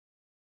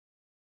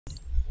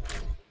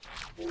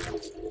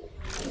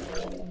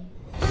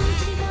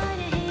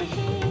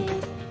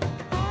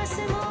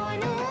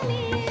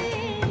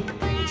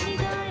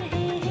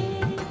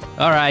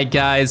Alright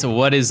guys,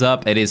 what is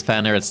up? It is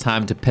Fanner. It's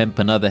time to pimp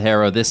another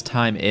hero. This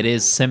time it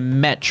is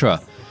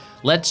Symmetra.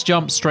 Let's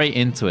jump straight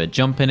into it.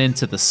 Jumping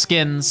into the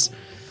skins.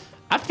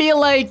 I feel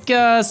like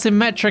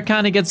Symmetra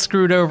kind of gets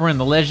screwed over in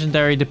the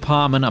legendary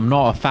department. I'm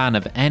not a fan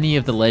of any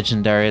of the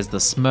legendaries. The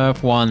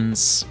Smurf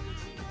ones,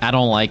 I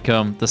don't like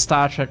them. The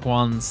Star Trek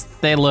ones,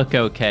 they look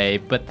okay,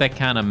 but they're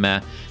kind of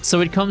meh. So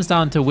it comes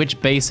down to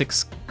which basic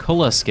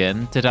color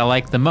skin did I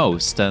like the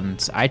most,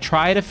 and I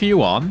tried a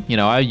few on. You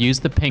know, I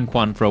used the pink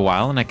one for a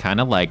while and I kind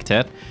of liked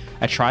it.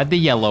 I tried the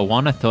yellow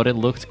one. I thought it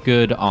looked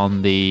good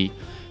on the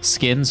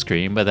skin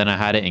screen, but then I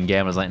had it in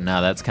game. I was like, nah,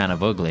 that's kind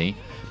of ugly.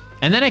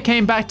 And then I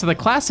came back to the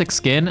classic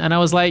skin and I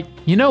was like,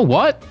 you know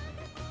what?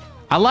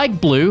 I like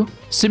blue.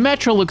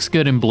 Symmetra looks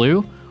good in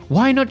blue.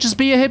 Why not just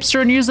be a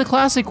hipster and use the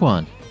classic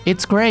one?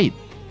 It's great.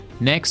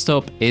 Next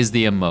up is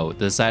the emote.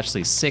 There's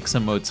actually 6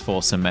 emotes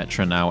for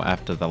Symmetra now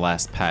after the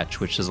last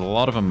patch, which is a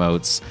lot of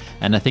emotes.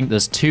 And I think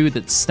there's 2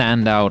 that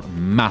stand out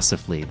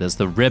massively. There's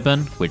the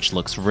ribbon, which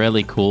looks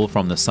really cool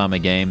from the summer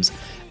games,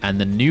 and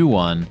the new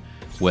one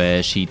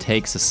where she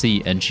takes a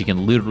seat and she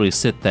can literally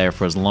sit there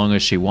for as long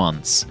as she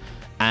wants.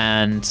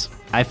 And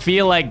I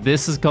feel like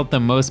this has got the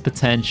most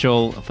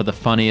potential for the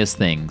funniest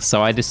things.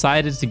 So I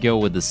decided to go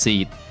with the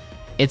seat.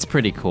 It's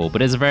pretty cool,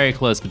 but it's very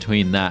close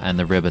between that and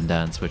the ribbon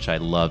dance, which I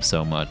love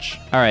so much.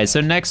 Alright,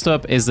 so next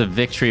up is the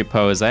victory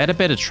pose. I had a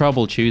bit of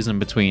trouble choosing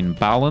between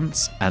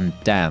balance and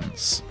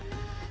dance.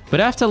 But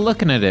after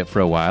looking at it for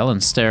a while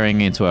and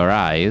staring into her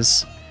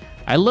eyes,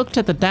 I looked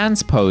at the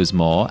dance pose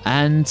more,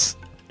 and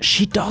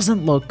she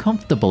doesn't look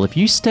comfortable. If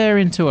you stare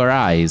into her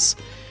eyes,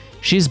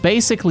 she's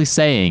basically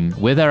saying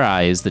with her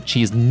eyes that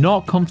she's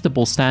not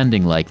comfortable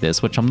standing like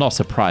this, which I'm not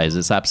surprised.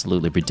 It's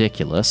absolutely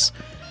ridiculous.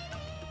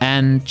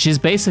 And she's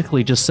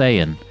basically just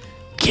saying,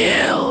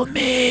 kill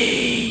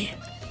me.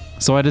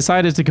 So I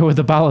decided to go with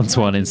the balance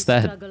one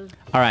instead.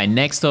 Alright,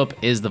 next up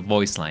is the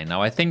voice line.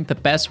 Now I think the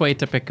best way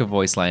to pick a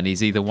voice line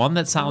is either one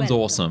that sounds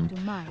awesome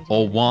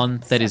or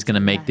one that is going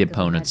to make the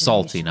opponent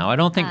salty. Now I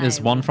don't think there's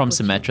one from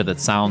Symmetra that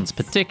sounds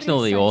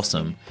particularly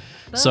awesome.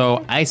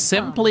 So I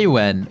simply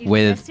went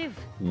with,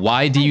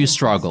 why do you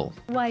struggle?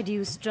 Why do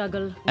you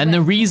struggle? And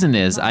the reason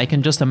is, I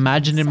can just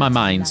imagine in my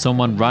mind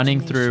someone running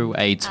through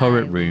a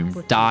turret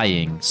room,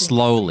 dying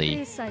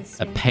slowly,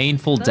 a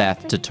painful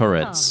death to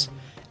turrets.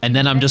 And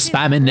then I'm just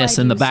spamming this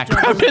in the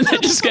background and they're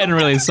just getting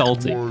really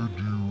salty.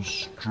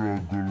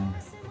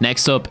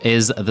 Next up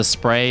is the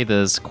spray.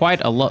 There's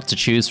quite a lot to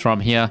choose from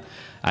here.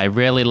 I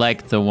really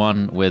like the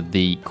one with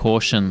the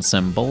caution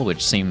symbol,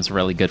 which seems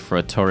really good for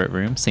a turret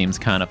room. Seems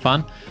kind of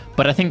fun.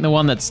 But I think the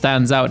one that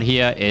stands out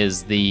here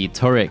is the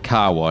turret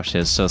car wash.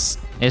 It's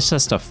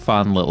just a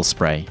fun little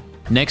spray.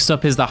 Next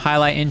up is the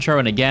highlight intro,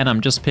 and again,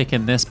 I'm just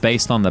picking this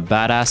based on the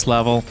badass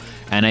level.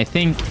 And I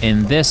think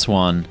in this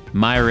one,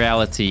 my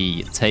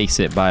reality takes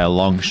it by a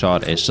long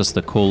shot. It's just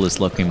the coolest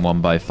looking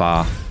one by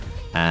far.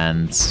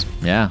 And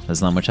yeah,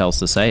 there's not much else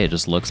to say. It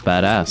just looks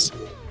badass.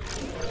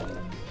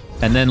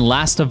 And then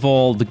last of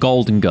all, the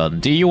golden gun.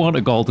 Do you want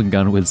a golden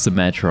gun with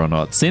Symmetra or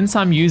not? Since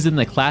I'm using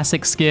the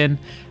classic skin,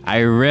 I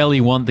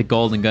really want the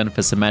golden gun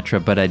for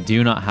Symmetra, but I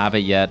do not have it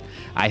yet.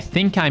 I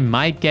think I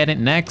might get it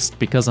next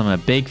because I'm a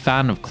big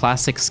fan of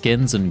classic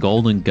skins and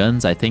golden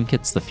guns. I think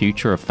it's the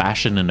future of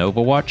fashion in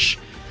Overwatch.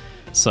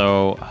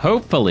 So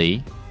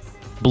hopefully,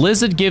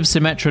 Blizzard gives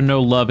Symmetra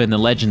no love in the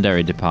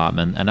legendary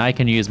department, and I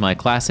can use my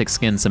classic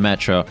skin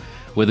Symmetra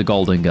with a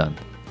golden gun.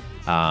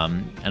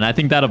 And I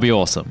think that'll be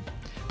awesome.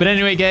 But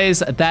anyway, guys,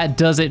 that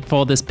does it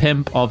for this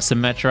pimp of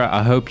Symmetra.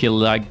 I hope you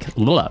like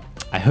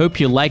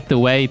the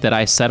way that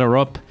I set her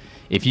up.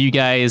 If you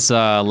guys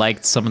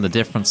liked some of the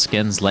different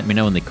skins, let me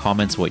know in the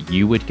comments what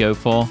you would go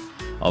for.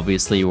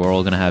 Obviously, we're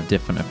all gonna have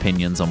different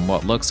opinions on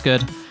what looks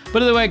good.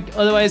 But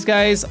otherwise,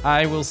 guys,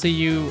 I will see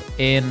you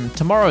in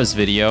tomorrow's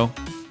video.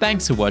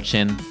 Thanks for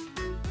watching.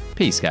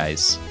 Peace,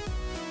 guys.